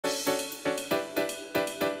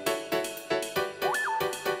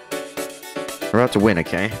We're about to win,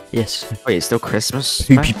 okay? Yes. Wait, it's still Christmas?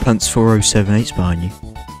 Hoopy Pants 4078's behind you.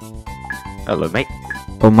 Hello, mate.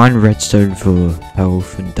 Well, mine redstone for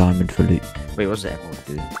health and diamond for loot. Wait, what's the emerald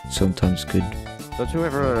do? Sometimes good. Don't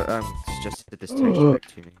whoever suggested this texture back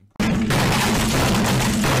to me.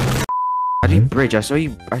 How do you bridge? I saw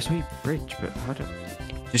you bridge, but how do...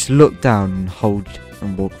 Just look down and hold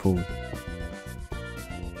and walk forward.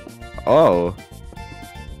 Oh.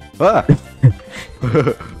 Ah.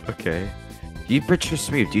 Okay. Do you bridge so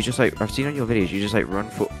smooth? Do you just like... I've seen on your videos, you just like run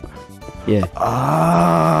for... Yeah.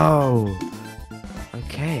 Oh.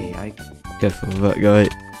 Okay, I... Go for that guy.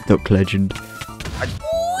 Duck legend.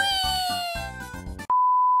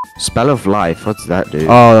 Spell of life, what's that do?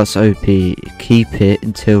 Oh, that's OP. Keep it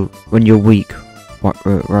until when you're weak.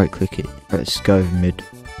 Right click it. Let's go mid.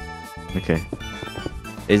 Okay.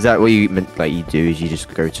 Is that what you meant? Like you do? Is you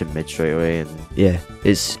just go to mid straight away and? Yeah,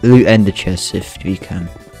 it's loot ender chests if you can.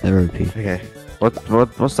 They're OP. Okay.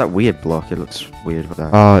 What's that weird block? It looks weird with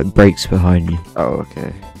that. Oh, it breaks behind you. Oh,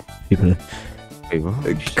 okay. People are... Wait,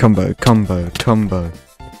 what? Combo.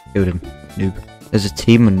 Killed him. Noob. There's a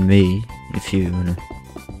team on me if you wanna.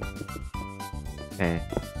 Okay.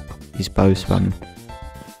 He's bow spamming.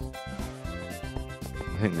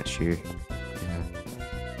 I think that's you. Yeah.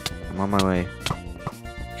 I'm on my way.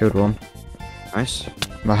 Killed one. Nice.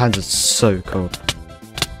 My hands are so cold.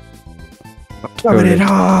 Throwing it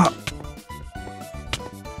hard.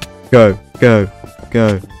 Go.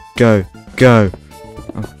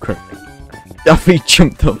 Oh crap. He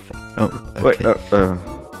jumped off. Oh, okay.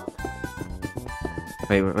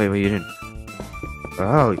 Wait, what are you doing?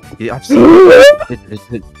 Oh, I've seen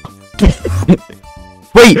it.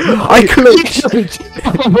 Wait, I clicked!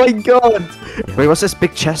 Oh my god! Wait, what's this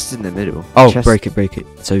big chest in the middle? Oh, Chest. break it.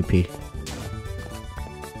 It's OP.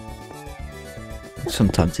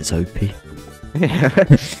 Sometimes it's OP. Yeah.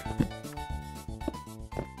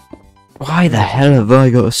 Why the hell have I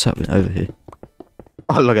got a something over here?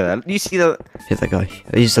 Oh, look at that. You see that? Hit that guy.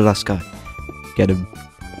 He's the last guy. Get him.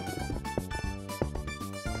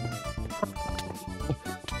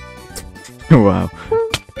 Wow.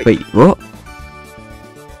 Wait, what?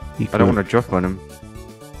 I don't want to drop on him.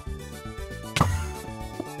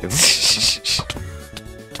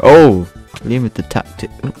 Oh, leave with the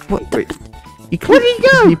tactic. What? Wait. Where did he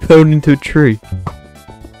go? He pwned into a tree.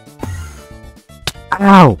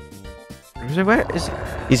 Ow! So where is he?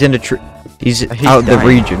 He's in a tree. He's out of the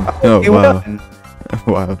region. Oh wow.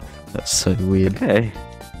 Wow, that's so weird. Okay.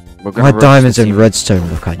 My diamonds and redstone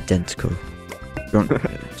look identical. You want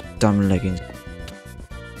diamond leggings?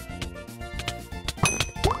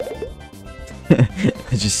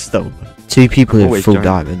 I just stole. Two people with full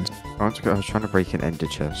diamonds. I was trying to break an ender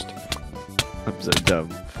chest. I'm so dumb.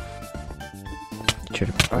 Try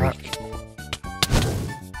to break.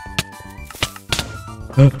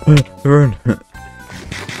 Run!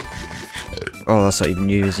 Oh, that's not even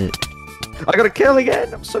you, is it? I got a kill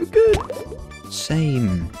again! I'm so good!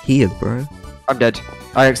 Same here, bro. I'm dead.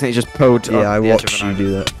 I accidentally just pulled. Yeah, I watched you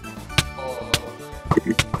do that.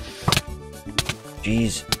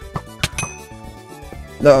 Jeez.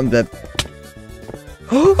 No, I'm dead.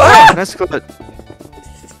 Ah! That's good.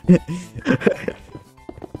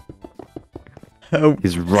 Help.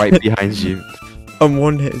 He's right behind you. I'm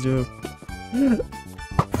one hit as well.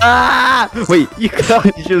 Ah! Wait, you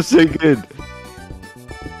can't. You're so good.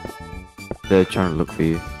 They're trying to look for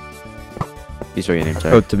you. He's your name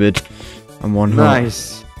tag. Go to mid. I'm one hit.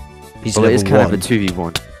 Nice. He's well, it is level kind of a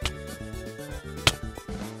 2v1.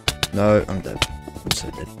 No, I'm dead. I'm so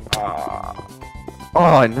dead. Ah.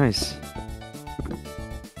 Oh, nice.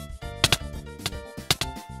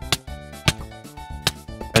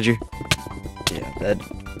 Had you? Yeah, I'm dead.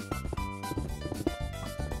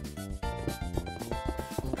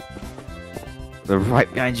 They're right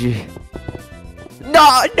behind you.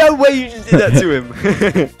 No, no way you just did that to him.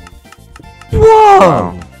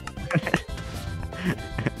 Whoa!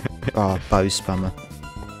 Oh, bow spammer.